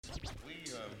We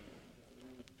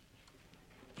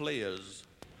players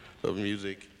of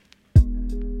music.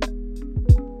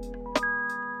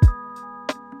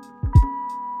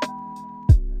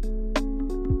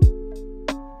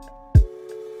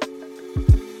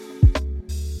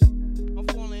 I'm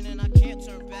falling and I can't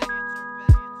turn back.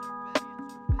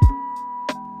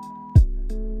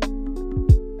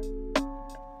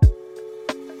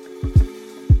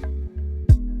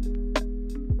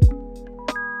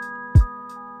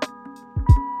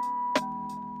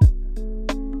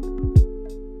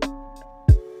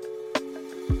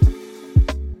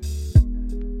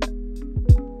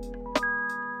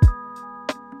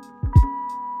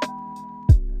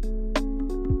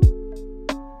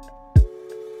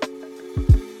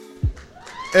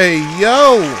 Hey,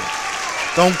 yo,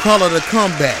 don't call it a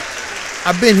comeback.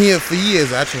 I've been here for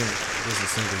years. Actually, this is a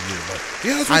single year, but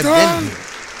Yes, I've return. been here.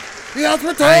 Yes,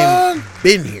 return. I've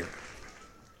been here.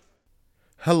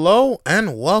 Hello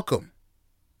and welcome.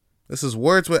 This is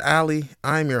Words with Ali.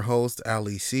 I'm your host,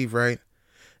 Ali Seavright.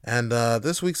 And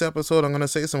this week's episode, I'm going to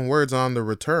say some words on the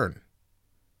return.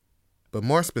 But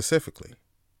more specifically,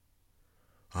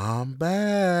 I'm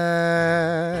back.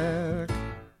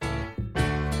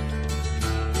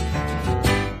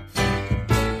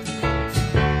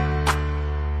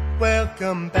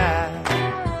 Welcome back.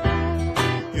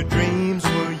 Your dreams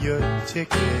were your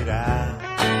ticket out.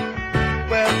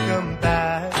 Welcome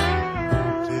back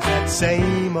to that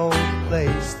same old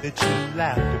place that you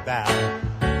laughed about.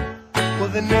 Well,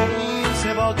 the names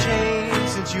have all changed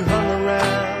since you hung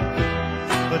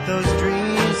around, but those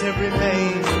dreams have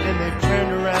remained and they've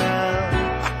turned around.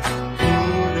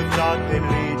 Who'd have thought they'd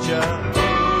lead ya?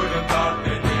 Who'd have thought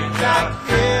they'd lead ya? Back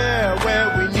here where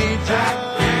we need ya.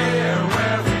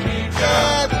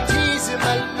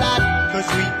 Cause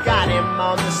we got him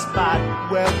on the spot.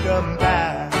 Welcome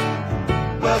back.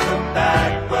 Welcome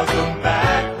back. Welcome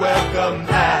back. Welcome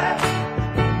back.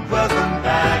 Welcome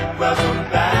back. Welcome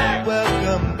back.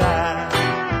 Welcome back.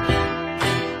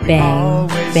 Bang,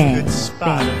 Always bang, a good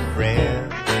spot, bang. friend.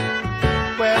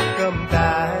 Welcome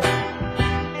back.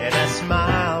 And I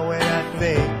smile when I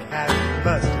think how it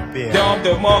must have been.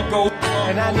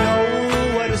 And I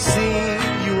know what a scene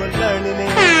you were learning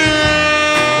in.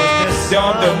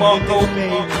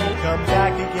 Come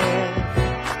back again.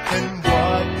 And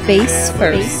what Face could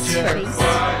ever first. lead you?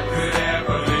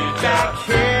 Back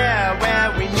here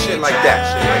where we need Shit like that.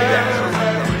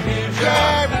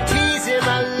 Yeah, we tease him a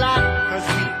lot, cause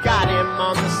we got him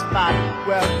on the spot.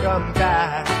 Welcome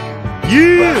back.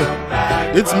 Yeah,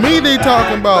 Back. it's me they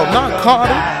talking about, not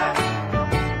Carter.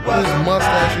 This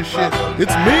mustache and shit.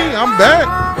 It's me, I'm back.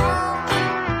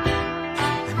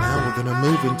 And now we're gonna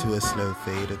move into a slow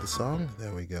fade of the song.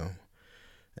 There we go.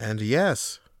 And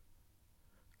yes,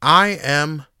 I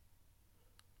am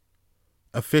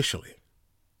officially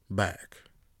back.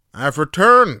 I've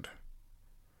returned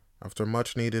after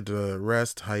much needed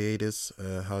rest, hiatus,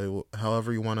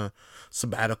 however you want to,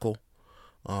 sabbatical.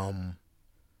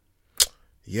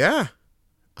 Yeah,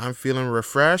 I'm feeling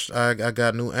refreshed. I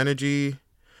got new energy,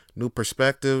 new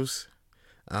perspectives.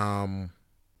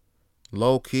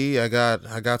 Low key, I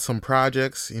got some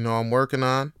projects, I'm working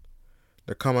on.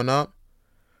 They're coming up.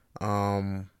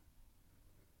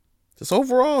 Just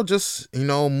overall,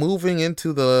 moving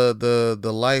into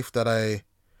the life that I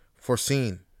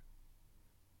foreseen.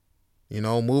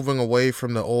 Moving away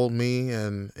from the old me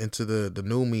and into the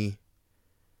new me.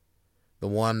 The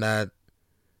one that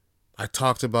I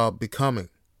talked about becoming.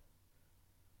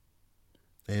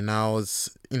 And now it's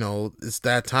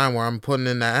that time where I'm putting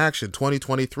in that action.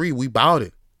 2023, we bout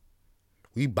it.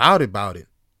 We bout it.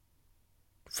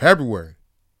 February.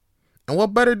 And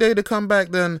what better day to come back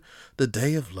than the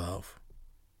day of love?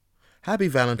 Happy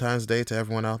Valentine's Day to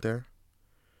everyone out there.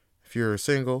 If you're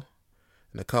single,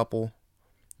 in a couple,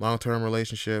 long-term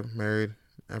relationship, married,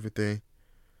 everything,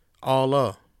 all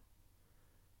love.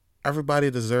 Everybody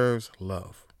deserves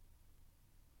love.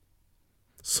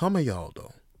 Some of y'all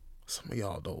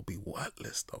though be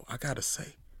wordless though. I gotta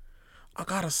say,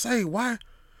 why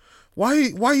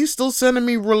you still sending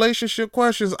me relationship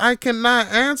questions? I cannot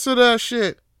answer that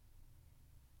shit.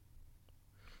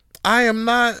 I am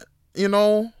not,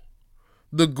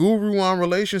 the guru on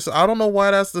relationships. I don't know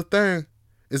why that's the thing.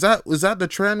 Is that the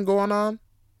trend going on?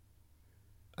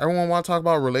 Everyone want to talk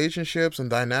about relationships and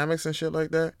dynamics and shit like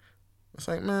that. It's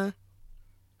like, man,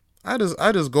 I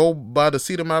just go by the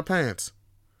seat of my pants.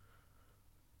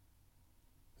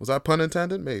 Was that pun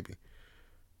intended? Maybe.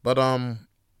 But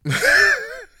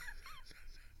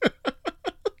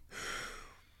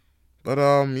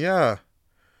yeah.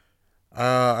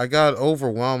 I got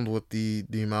overwhelmed with the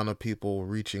amount of people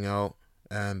reaching out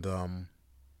and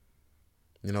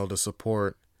the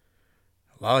support.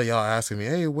 A lot of y'all asking me,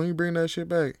 hey, when you bring that shit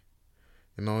back?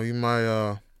 You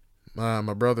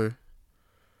my brother,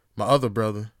 my other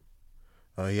brother,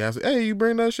 he asked, hey, you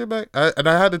bring that shit back? And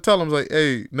I had to tell him, like,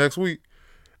 hey, next week.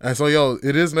 And so, yo,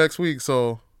 it is next week.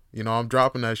 So, I'm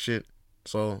dropping that shit.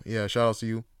 So, yeah, shout out to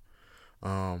you.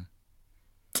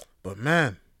 But,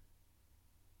 man,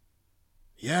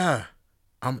 yeah,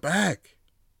 I'm back.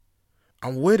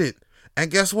 I'm with it. And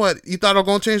guess what? You thought I was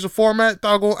going to change the format? Thought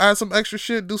I was going to add some extra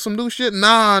shit, do some new shit?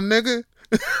 Nah, nigga.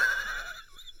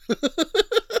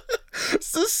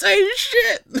 It's the same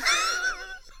shit.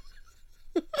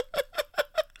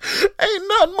 Ain't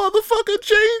nothing motherfucking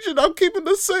changing. I'm keeping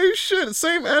the same shit,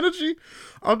 same energy.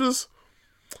 I'm just,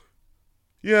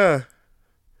 yeah,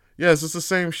 it's just the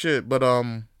same shit. But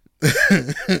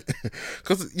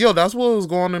cause that's what was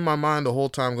going on in my mind the whole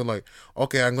time. Like,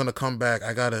 okay, I'm gonna come back.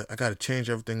 I gotta change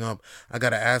everything up. I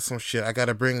gotta add some shit. I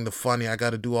gotta bring the funny. I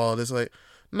gotta do all this. Like,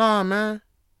 nah, man.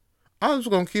 I'm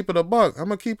just gonna keep it a buck. I'm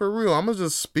gonna keep it real. I'm gonna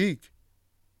just speak.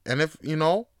 And if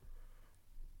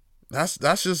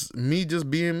that's just me just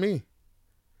being me.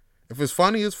 If it's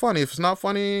funny, it's funny. If it's not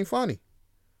funny, it ain't funny.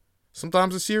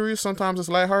 Sometimes it's serious. Sometimes it's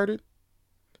lighthearted.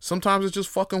 Sometimes it's just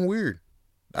fucking weird.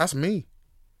 That's me.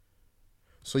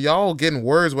 So y'all getting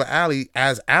words with Ali,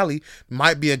 as Ali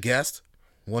might be a guest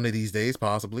one of these days,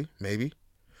 possibly, maybe.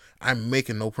 I'm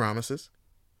making no promises.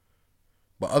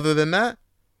 But other than that,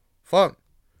 fuck.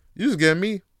 You just getting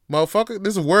me, motherfucker.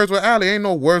 This is words with Ali. Ain't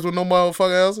no words with no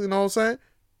motherfucker else. You know what I'm saying?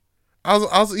 I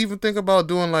was even thinking about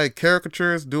doing like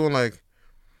caricatures, doing like,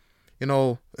 because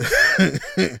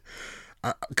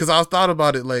I thought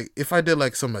about it, like if I did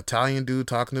like some Italian dude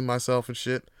talking to myself and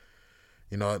shit,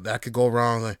 that could go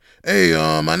wrong. Like, hey,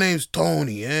 my name's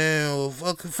Tony, and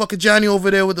fucking Johnny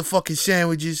over there with the fucking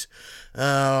sandwiches.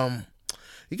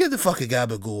 You get the fucking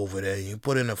gabagool over there, you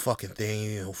put in a fucking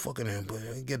thing,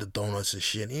 fucking get the donuts and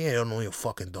shit. Yeah, I don't know your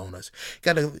fucking donuts.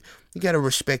 You gotta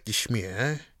respect the schmear,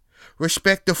 eh?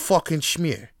 Respect the fucking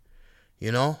schmear.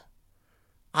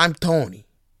 I'm Tony.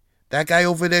 That guy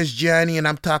over there's Johnny, and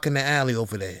I'm talking to Allie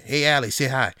over there. Hey, Allie, say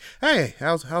hi. Hey,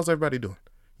 how's everybody doing?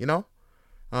 It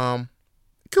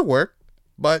could work,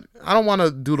 but I don't want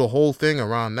to do the whole thing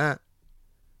around that.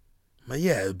 But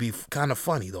yeah, it'd be kind of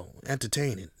funny though,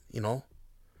 entertaining.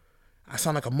 I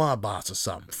sound like a mob boss or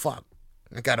something. Fuck,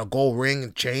 I got a gold ring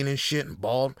and chain and shit and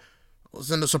bald. I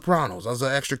was in The Sopranos. I was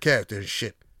an extra character and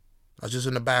shit. I was just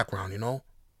in the background,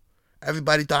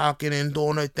 Everybody talking and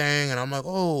doing their thing, and I'm like,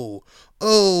 oh,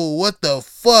 what the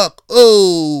fuck,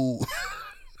 oh.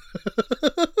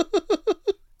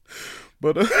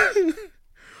 But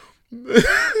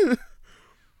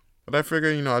I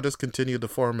figure, I just continue the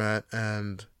format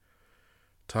and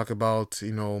talk about,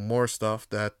 more stuff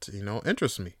that,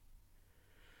 interests me.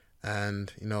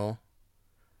 And,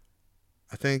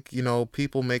 I think,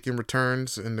 people making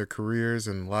returns in their careers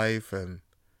and life and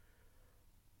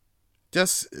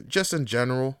just in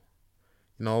general,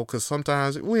 because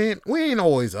sometimes we ain't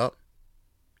always up.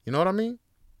 You know what I mean?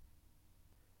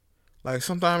 Like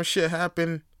sometimes shit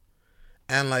happen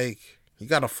and like you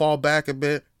gotta fall back a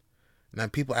bit. And then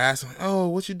people ask him, oh,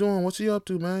 what you doing? What you up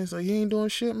to, man? He's like, you ain't doing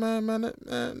shit, man.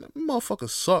 That motherfucker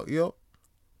suck, yo.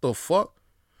 The fuck?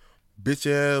 Bitch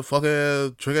ass, fuck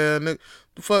ass, trick ass nigga.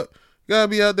 The fuck? You gotta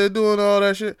be out there doing all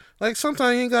that shit. Like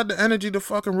sometimes you ain't got the energy to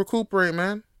fucking recuperate,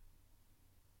 man.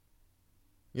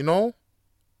 You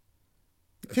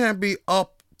can't be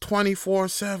up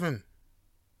 24/7.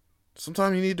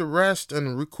 Sometimes you need to rest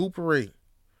and recuperate.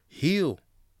 Heal.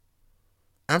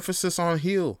 Emphasis on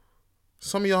heal.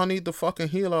 Some of y'all need to fucking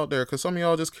heal out there because some of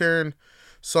y'all just carrying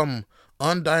some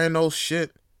undiagnosed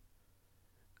shit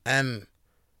and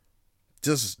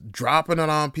just dropping it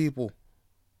on people.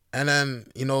 And then,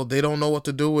 they don't know what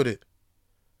to do with it.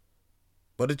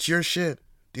 But it's your shit.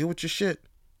 Deal with your shit.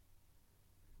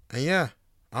 And yeah,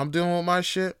 I'm dealing with my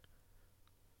shit.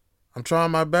 I'm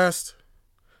trying my best.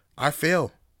 I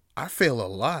fail. I fail a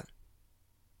lot.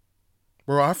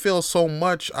 Bro, I fail so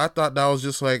much, I thought that was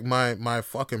just like my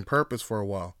fucking purpose for a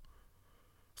while.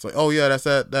 It's like, oh yeah, that's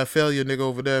that failure nigga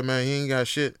over there, man. He ain't got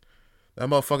shit. That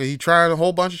motherfucker, he trying a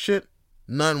whole bunch of shit.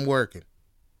 Nothing working.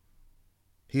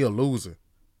 He a loser.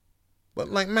 But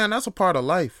like, man, that's a part of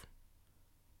life.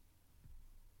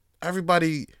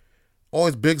 Everybody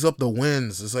always bigs up the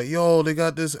wins. It's like, yo, they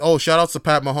got this. Oh, shout out to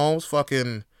Pat Mahomes,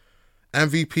 fucking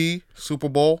MVP, Super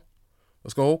Bowl.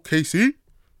 Let's go, KC.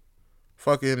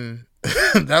 Fucking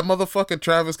that motherfucking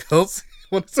Travis Kelce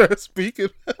when he started speaking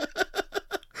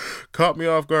caught me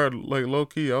off guard, like low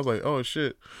key. I was like, oh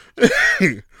shit.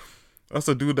 That's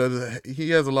a dude that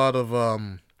he has a lot of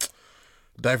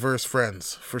diverse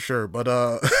friends for sure. But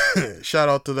shout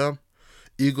out to them.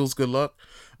 Eagles, good luck.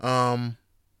 But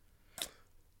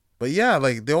yeah,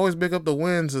 like they always big up the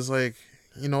wins. It's like,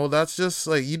 you know, that's just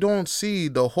like you don't see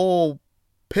the whole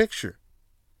picture.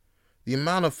 The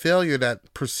amount of failure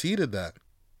that preceded that.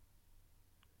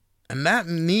 And that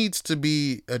needs to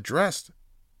be addressed.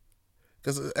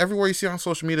 Because everywhere you see on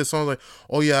social media, someone's like,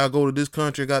 oh yeah, I go to this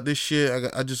country, I got this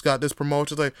shit, I just got this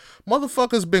promotion. It's like,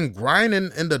 motherfuckers been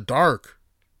grinding in the dark.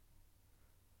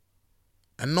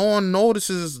 And no one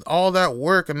notices all that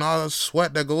work and all that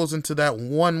sweat that goes into that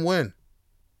one win.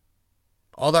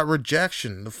 All that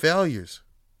rejection, the failures.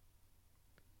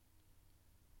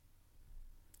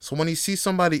 So when you see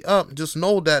somebody up, just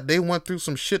know that they went through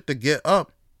some shit to get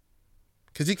up.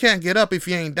 Because you can't get up if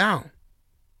you ain't down.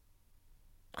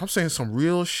 I'm saying some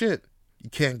real shit. You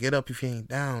can't get up if you ain't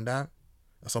down, dog.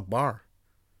 That's a bar.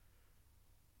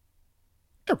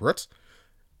 It hurts.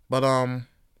 But,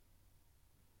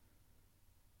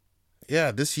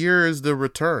 yeah, this year is the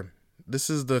return. This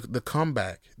is the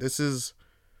comeback. This is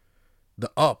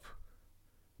the up.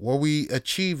 Where we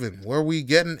achieving, where we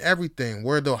getting everything,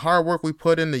 where the hard work we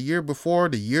put in the year before,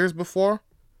 the years before,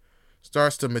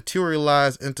 starts to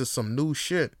materialize into some new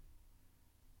shit.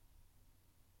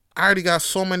 I already got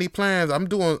so many plans. I'm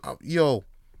doing, yo,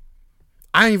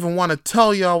 I ain't even want to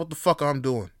tell y'all what the fuck I'm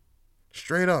doing.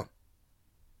 Straight up.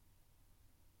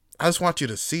 I just want you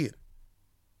to see it.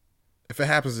 If it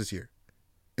happens this year,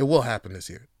 it will happen this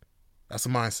year. That's the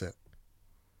mindset.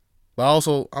 But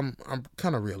also, I'm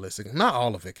kind of realistic. Not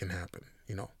all of it can happen,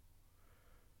 you know.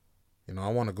 You know, I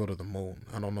want to go to the moon.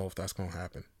 I don't know if that's going to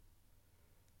happen.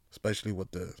 Especially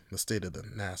with the state of the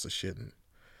NASA shit. And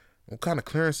what kind of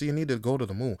clearance do you need to go to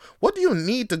the moon? What do you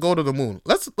need to go to the moon?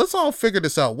 Let's all figure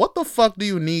this out. What the fuck do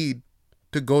you need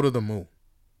to go to the moon?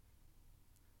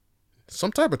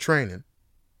 Some type of training.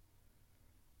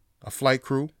 A flight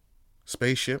crew.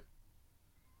 Spaceship.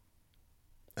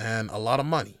 And a lot of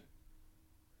money.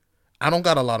 I don't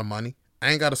got a lot of money.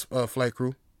 I ain't got a flight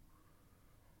crew.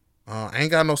 I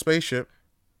ain't got no spaceship.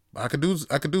 I could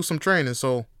do some training.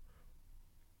 So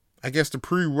I guess the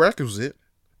prerequisite.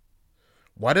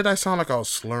 Why did I sound like I was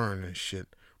slurring and shit?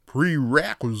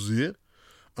 Prerequisite.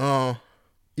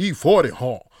 E40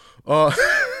 Hall.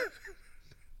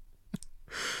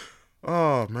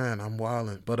 Oh man, I'm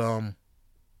wilding. But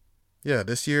yeah,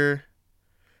 this year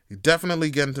you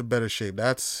definitely get into better shape.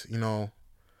 That's, you know,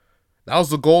 that was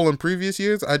the goal in previous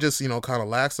years. I just, you know, kind of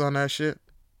laxed on that shit.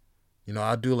 You know,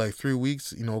 I do like 3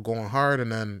 weeks, you know, going hard.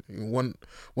 And then when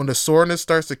the soreness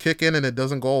starts to kick in and it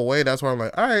doesn't go away, that's where I'm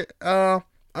like, all right,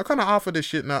 I'm kind of off of this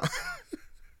shit now.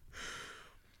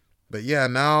 But yeah,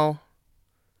 now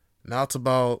it's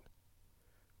about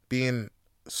being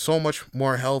so much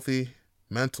more healthy,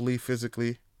 mentally,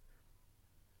 physically,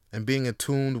 and being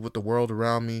attuned with the world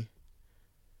around me.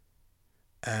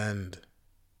 And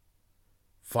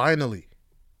finally,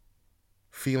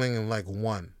 feeling like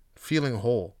one, feeling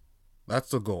whole. That's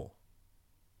the goal.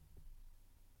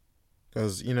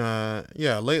 Because, you know,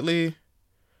 yeah, lately,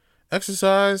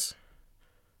 exercise,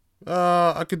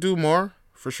 I could do more,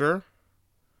 for sure.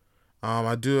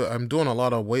 I'm doing a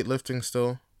lot of weightlifting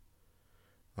still.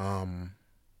 I'm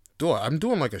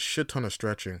doing like a shit ton of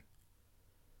stretching.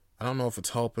 I don't know if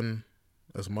it's helping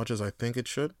as much as I think it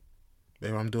should.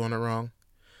 Maybe I'm doing it wrong.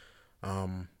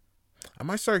 I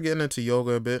might start getting into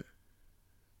yoga a bit.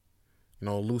 You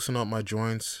know, loosen up my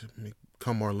joints,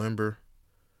 become more limber.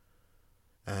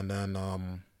 And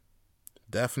then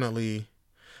definitely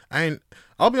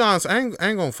I'll be honest, I ain't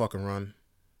gonna fucking run.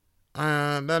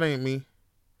 That ain't me.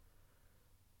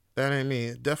 That ain't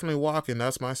me. Definitely walking,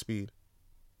 that's my speed.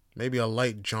 Maybe a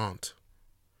light jaunt.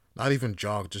 Not even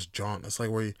jog, just jaunt. It's like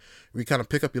where you kind of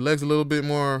pick up your legs a little bit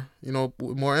more, you know,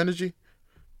 with more energy.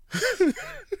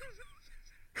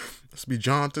 Let's be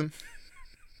jaunting.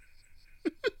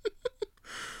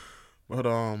 But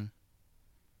and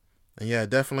yeah,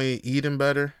 definitely eating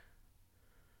better.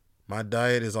 My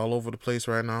diet is all over the place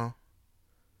right now.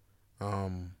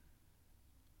 But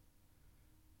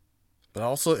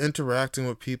also interacting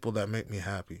with people that make me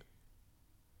happy.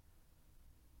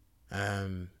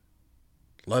 And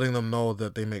letting them know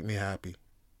that they make me happy.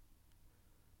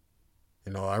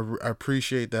 You know, I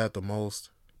appreciate that the most.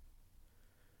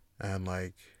 And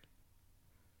like,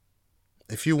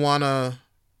 if you want to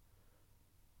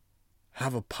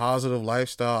have a positive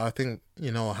lifestyle, I think,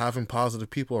 you know, having positive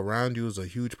people around you is a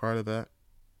huge part of that.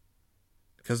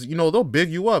 Because, you know, they'll big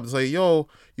you up. It's like, yo,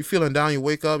 you feeling down, you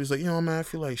wake up. It's like, you know, man, I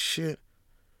feel like shit.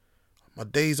 My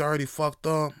day's already fucked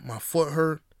up. My foot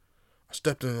hurt. I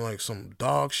stepped in like some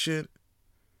dog shit.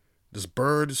 This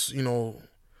bird's, you know,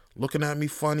 looking at me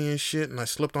funny and shit, and I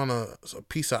slipped on a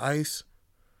piece of ice,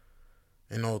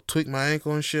 tweaked my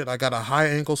ankle and shit. I got a high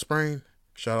ankle sprain.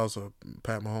 Shout out to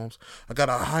Pat Mahomes. I got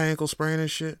a high ankle sprain and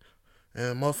shit,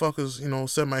 and motherfuckers,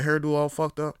 said my hairdo all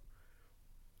fucked up.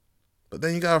 But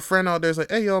then you got a friend out there that's like,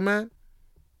 hey, yo, man,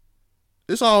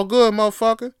 it's all good,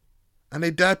 motherfucker. And they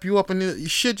dap you up, and your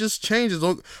shit just changes.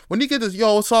 When you get this,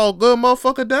 yo, it's all good,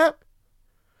 motherfucker, dap,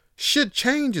 shit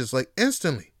changes, like,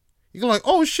 instantly. You're like,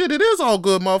 oh, shit, it is all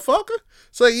good, motherfucker.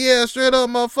 It's like, yeah, straight up,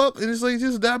 motherfucker. And it's like,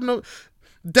 just dap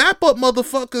up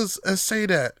motherfuckers and say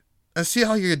that. And see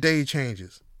how your day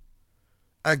changes.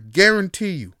 I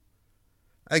guarantee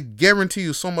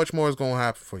you so much more is going to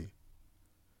happen for you.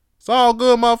 It's all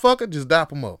good, motherfucker. Just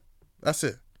dap them up. That's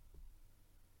it.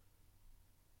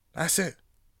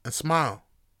 And smile.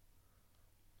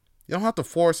 You don't have to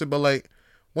force it, but like,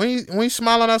 when you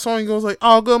smile on that song, you goes like,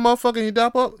 all good, motherfucker, and you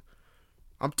dap up.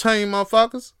 I'm telling you,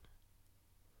 motherfuckers.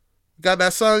 You got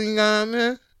that song you got on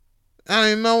there? I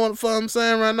don't even know what the fuck I'm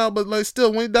saying right now, but like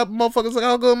still, when you dap motherfuckers like,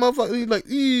 all good, motherfucker, you like,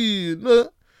 yeah,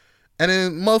 look. And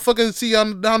then motherfuckers see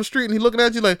you down the street and he looking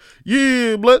at you like,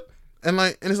 yeah, blood. And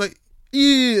it's like,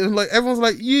 yeah, and like everyone's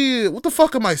like, yeah, what the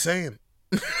fuck am I saying?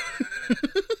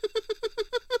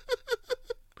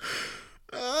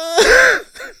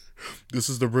 This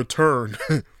is the return.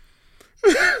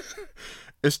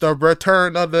 It's the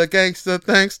return of the gangster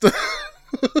thankster.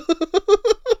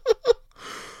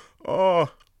 Oh,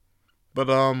 but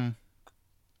I'm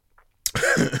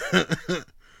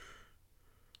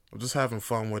just having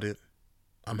fun with it.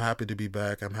 I'm happy to be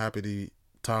back. I'm happy to be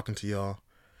talking to y'all.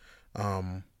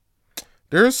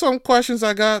 There's some questions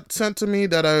I got sent to me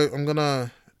that I'm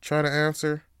gonna try to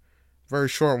answer. Very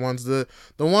short ones. The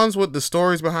ones with the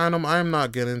stories behind them, I'm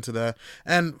not getting into that.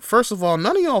 And first of all,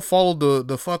 none of y'all followed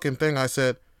the fucking thing I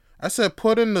said. I said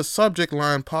put in the subject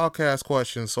line podcast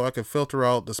questions so I could filter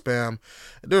out the spam.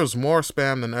 There was more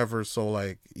spam than ever. So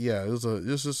like, yeah,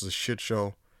 this is a shit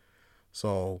show.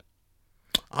 So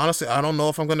honestly, I don't know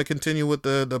if I'm gonna continue with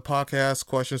the podcast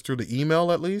questions through the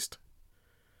email at least.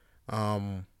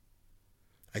 I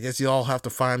guess y'all have to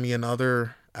find me in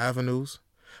other avenues.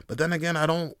 But then again, I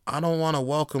don't want to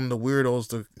welcome the weirdos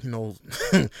to,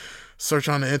 search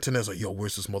on the internet. It's like, yo,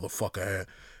 where's this motherfucker at?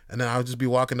 And then I'll just be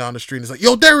walking down the street and it's like,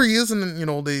 yo, there he is. And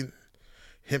then, they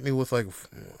hit me with like,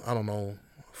 I don't know,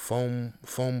 foam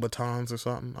batons or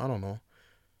something. I don't know.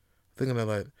 Thinking of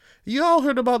like, you all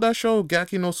heard about that show,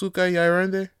 Gaki no Tsukai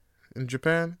Yairende in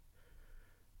Japan?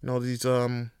 These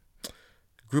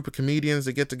group of comedians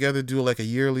that get together, do like a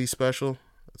yearly special.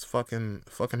 It's fucking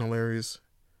hilarious.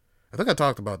 I think I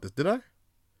talked about this. Did I?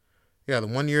 Yeah, the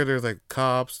one year there's like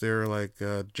cops, they're like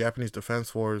Japanese Defense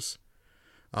Force,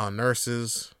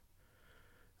 nurses,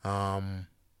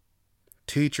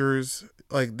 teachers.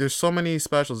 Like there's so many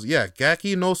specials. Yeah,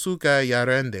 Gaki no Tsukai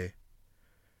Yarende.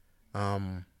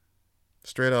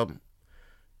 Straight up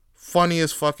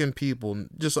funniest fucking people.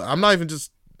 Just I'm not even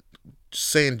just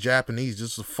saying Japanese,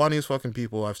 just the funniest fucking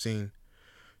people I've seen.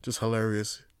 Just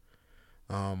hilarious.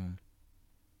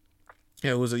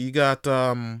 Yeah, you got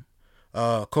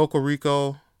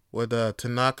Kokoriko with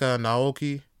Tanaka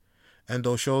Naoki,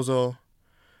 Endo Shozo,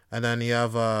 and then you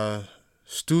have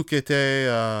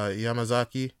Stukete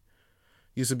Yamazaki.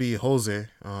 Used to be Jose.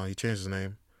 He changed his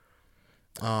name.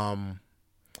 Hamada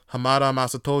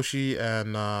Masatoshi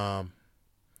and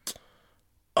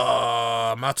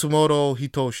Matsumoto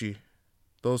Hitoshi.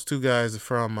 Those two guys are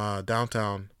from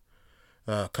Downtown,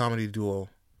 comedy duo.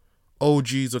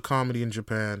 OGs of comedy in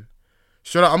Japan.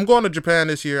 Shut up. I'm going to Japan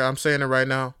this year. I'm saying it right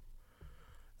now.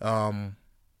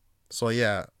 So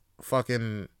yeah,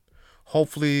 fucking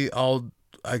hopefully I'll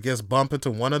bump into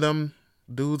one of them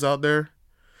dudes out there.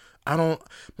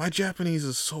 My Japanese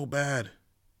is so bad.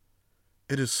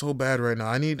 It is so bad right now.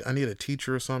 I need a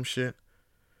teacher or some shit.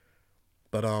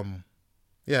 But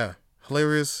yeah,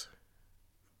 hilarious,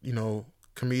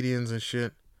 comedians and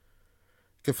shit.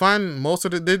 You can find most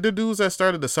of the dudes that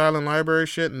started the Silent Library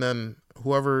shit, and then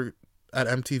whoever at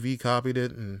MTV copied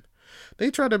it, and they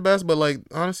tried their best, but like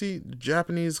honestly,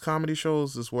 Japanese comedy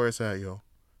shows is where it's at, yo.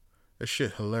 That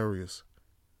shit hilarious.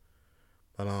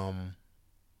 But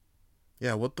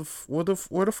yeah, where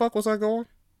the fuck was I going?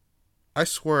 I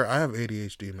swear I have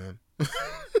ADHD, man.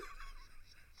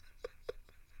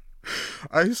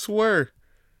 I swear.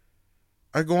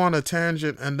 I go on a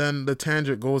tangent and then the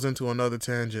tangent goes into another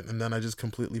tangent and then I just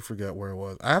completely forget where it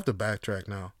was. I have to backtrack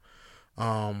now.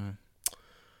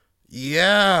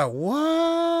 Yeah,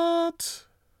 what?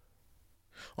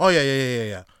 Oh,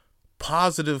 yeah.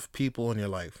 Positive people in your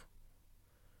life.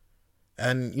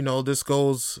 And, this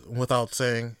goes without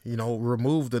saying,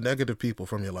 remove the negative people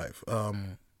from your life.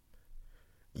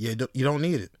 You don't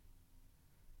need it.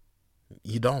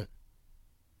 You don't.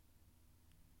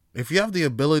 If you have the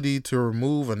ability to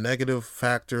remove a negative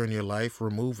factor in your life,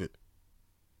 remove it.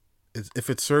 If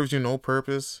it serves you no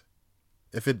purpose,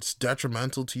 if it's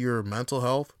detrimental to your mental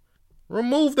health,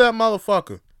 remove that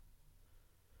motherfucker.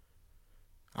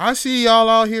 I see y'all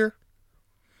out here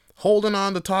holding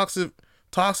on to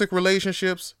toxic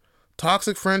relationships,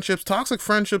 toxic friendships. Toxic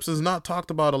friendships is not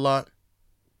talked about a lot.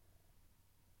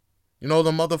 You know,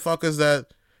 the motherfuckers that,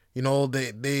 you know,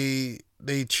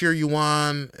 they cheer you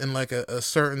on in like a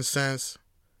certain sense,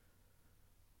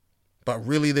 but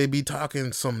really they be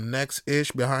talking some next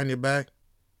ish behind your back.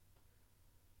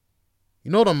 You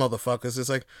know them motherfuckers. It's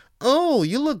like, oh,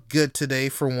 you look good today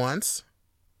for once.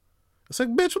 It's like,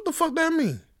 bitch, what the fuck that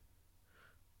mean?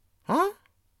 Huh?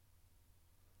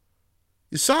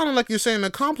 You sounded like you're saying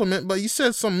a compliment, but you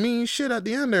said some mean shit at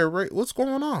the end there, right? What's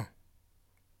going on?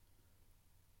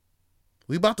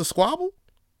 We about to squabble?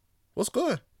 What's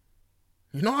good?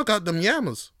 You know I got them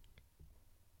yammers.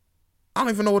 I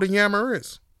don't even know what a yammer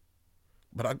is,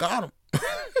 but I got them.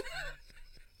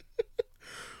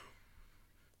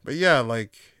 But yeah,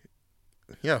 like,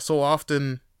 yeah, so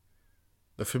often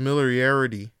the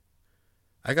familiarity,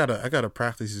 I gotta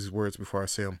practice these words before I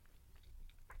say them.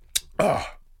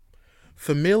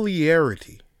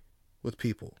 Familiarity with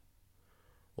people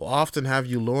will often have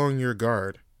you lowering your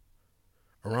guard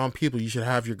around people you should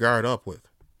have your guard up with.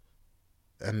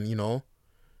 And, you know,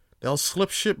 they'll slip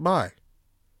shit by.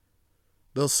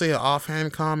 They'll say an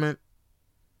offhand comment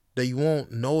that you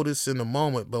won't notice in the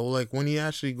moment, but like when you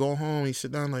actually go home, you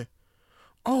sit down like,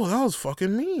 oh, that was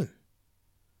fucking mean.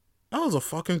 That was a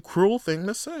fucking cruel thing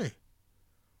to say.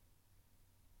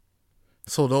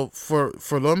 So though, for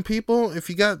them people, if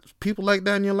you got people like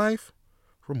that in your life,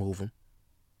 remove them.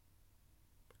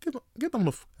 Get them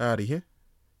the fuck out of here.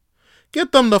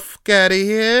 Get them the fuck out of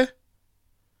here.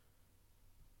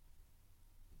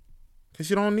 Because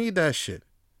you don't need that shit.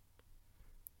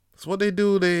 That's what they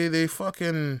do. They're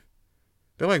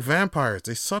like vampires.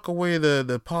 They suck away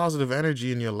the positive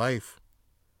energy in your life.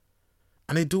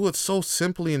 And they do it so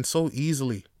simply and so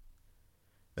easily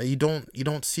that you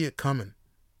don't see it coming.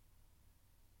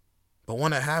 But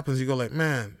when it happens, you go like,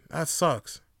 man, that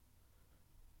sucks.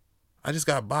 I just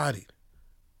got bodied.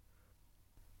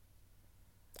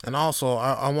 And also,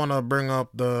 I want to bring up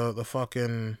the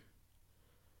fucking,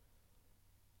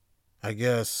 I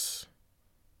guess,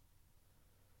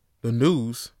 the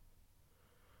news.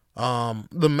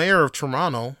 The mayor of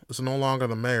Toronto is no longer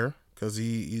the mayor because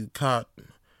he caught,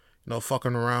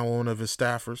 fucking around with one of his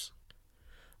staffers.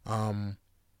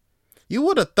 You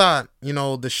would have thought,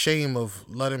 the shame of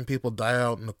letting people die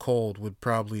out in the cold would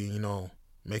probably,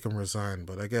 make him resign.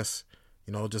 But I guess,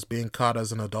 just being caught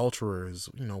as an adulterer is,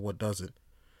 what does it.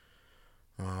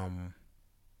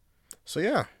 So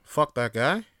yeah, fuck that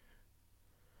guy.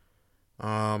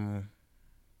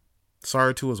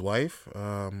 Sorry to his wife.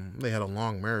 They had a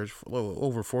long marriage, for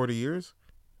over 40 years.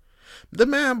 The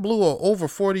man blew a over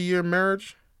 40-year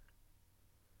marriage.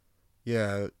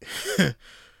 Yeah.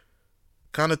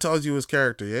 Kind of tells you his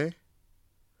character, yeah?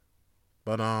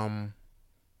 But,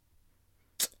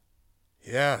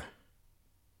 yeah.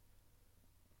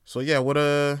 So, yeah,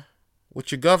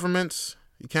 with your governments,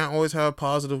 you can't always have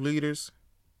positive leaders.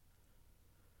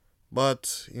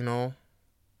 But,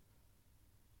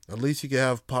 at least you can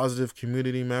have positive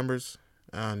community members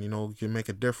and, you can make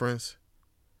a difference.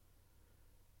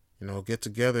 Get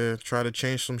together, try to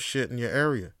change some shit in your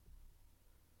area.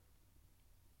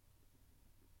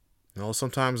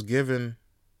 Sometimes giving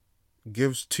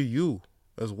gives to you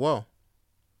as well.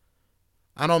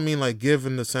 I don't mean like give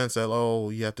in the sense that,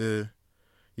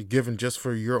 you're giving just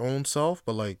for your own self,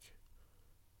 but like,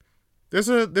 there's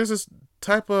this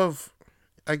type of,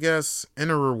 I guess,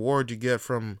 inner reward you get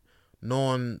from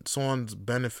knowing someone's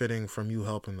benefiting from you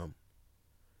helping them.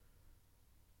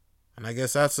 And I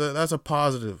guess that's a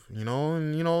positive,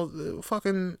 and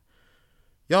fucking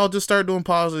y'all just start doing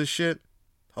positive shit,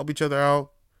 help each other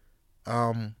out.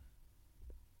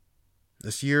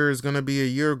 This year is going to be a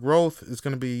year of growth. It's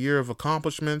going to be a year of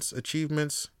accomplishments,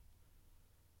 achievements.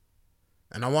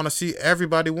 And I want to see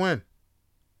everybody win.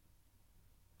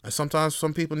 And sometimes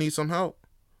some people need some help.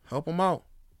 Help them out.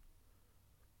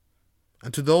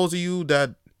 And to those of you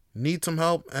that need some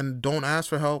help and don't ask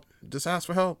for help, just ask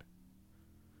for help.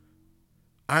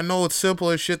 I know it's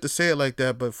simple as shit to say it like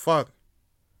that, but fuck.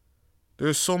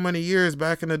 There's so many years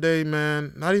back in the day,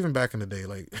 man. Not even back in the day.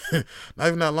 Like, not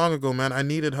even that long ago, man. I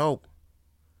needed help.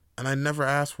 And I never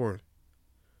asked for it.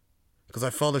 Because I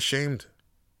felt ashamed.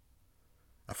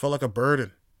 I felt like a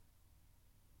burden.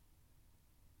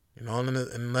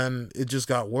 And then it just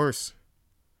got worse.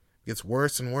 Gets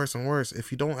worse and worse and worse.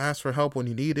 If you don't ask for help when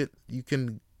you need it, you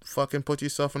can fucking put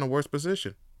yourself in a worse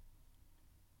position.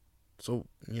 So,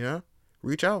 yeah,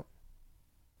 reach out.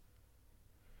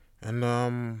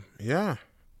 And yeah.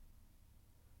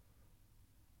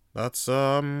 That's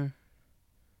what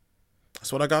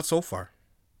I got so far.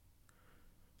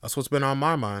 That's what's been on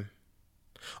my mind.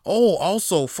 Oh,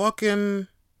 also fucking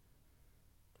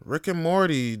Rick and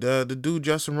Morty, the dude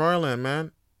Justin Roiland,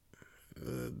 man.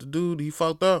 The dude, he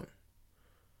fucked up.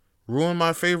 Ruined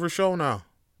my favorite show now.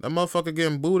 That motherfucker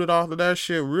getting booted off of that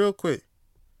shit real quick.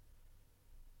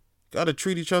 Gotta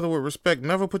treat each other with respect.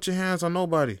 Never put your hands on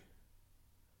nobody.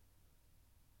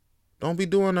 Don't be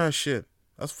doing that shit.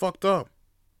 That's fucked up.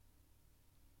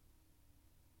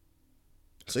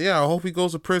 So yeah, I hope he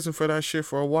goes to prison for that shit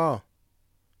for a while.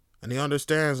 And he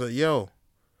understands that, yo,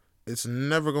 it's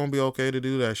never gonna be okay to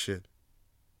do that shit.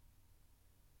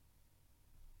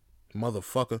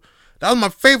 Motherfucker. That was my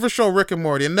favorite show, Rick and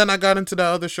Morty. And then I got into that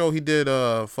other show he did,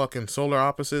 fucking Solar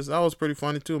Opposites. That was pretty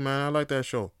funny too, man. I like that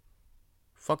show.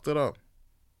 Fucked it up.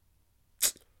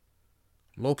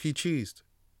 Low-key cheesed.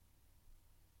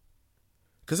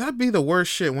 Cause that'd be the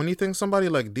worst shit. When you think somebody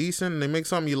like decent and they make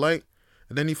something you like,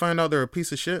 and then you find out they're a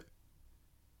piece of shit.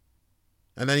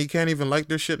 And then you can't even like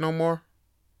their shit no more.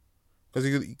 Cause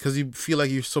you feel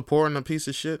like you're supporting a piece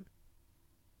of shit.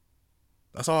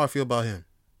 That's all I feel about him.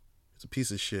 It's a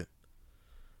piece of shit.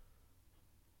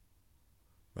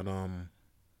 But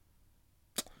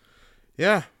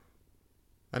yeah.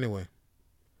 Anyway.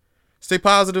 Stay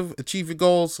positive, achieve your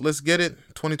goals. Let's get it.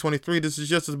 2023. This is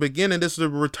just the beginning. This is the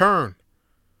return.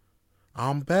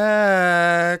 I'm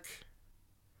back.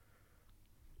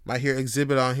 Might hear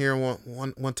Exhibit on here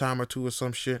one time or two or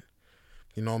some shit.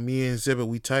 You know, me and Exhibit,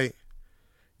 we tight.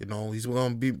 You know, he's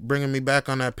going to be bringing me back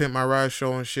on that Pimp My Ride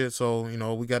show and shit. So, you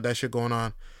know, we got that shit going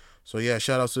on. So, yeah,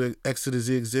 shout outs to X to the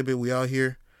Z Exhibit. We out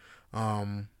here.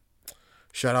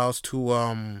 Shout outs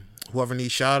to whoever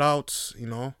needs shout outs, you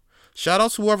know. Shout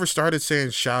outs to whoever started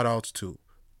saying shout outs to.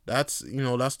 That's, you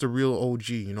know, that's the real OG.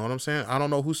 You know what I'm saying? I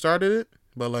don't know who started it,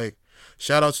 but, like,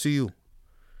 shout outs to you.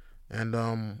 And,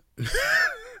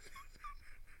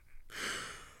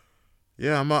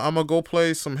 yeah, I'm gonna go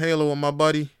play some Halo with my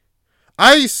buddy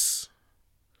Ice.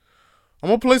 I'm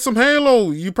gonna play some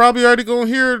Halo. You probably already gonna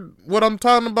hear what I'm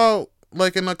talking about,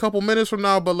 like, in a couple minutes from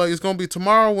now, but, like, it's gonna be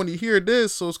tomorrow when you hear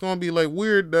this, so it's gonna be, like,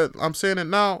 weird that I'm saying it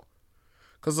now,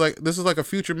 cause, like, this is like a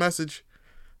future message.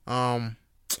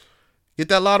 Get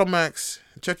that Lotto Max.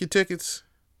 Check your tickets.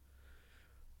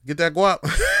 Get that guap.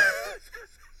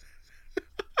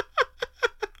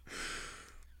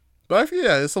 But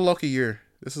yeah, it's a lucky year.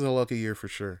 This is a lucky year for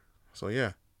sure. So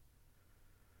yeah.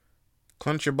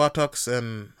 Clench your buttocks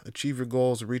and achieve your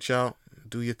goals. Reach out.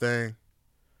 Do your thing.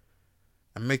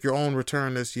 And make your own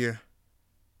return this year.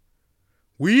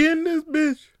 We in this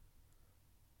bitch.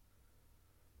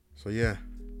 So yeah.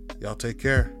 Y'all take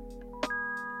care.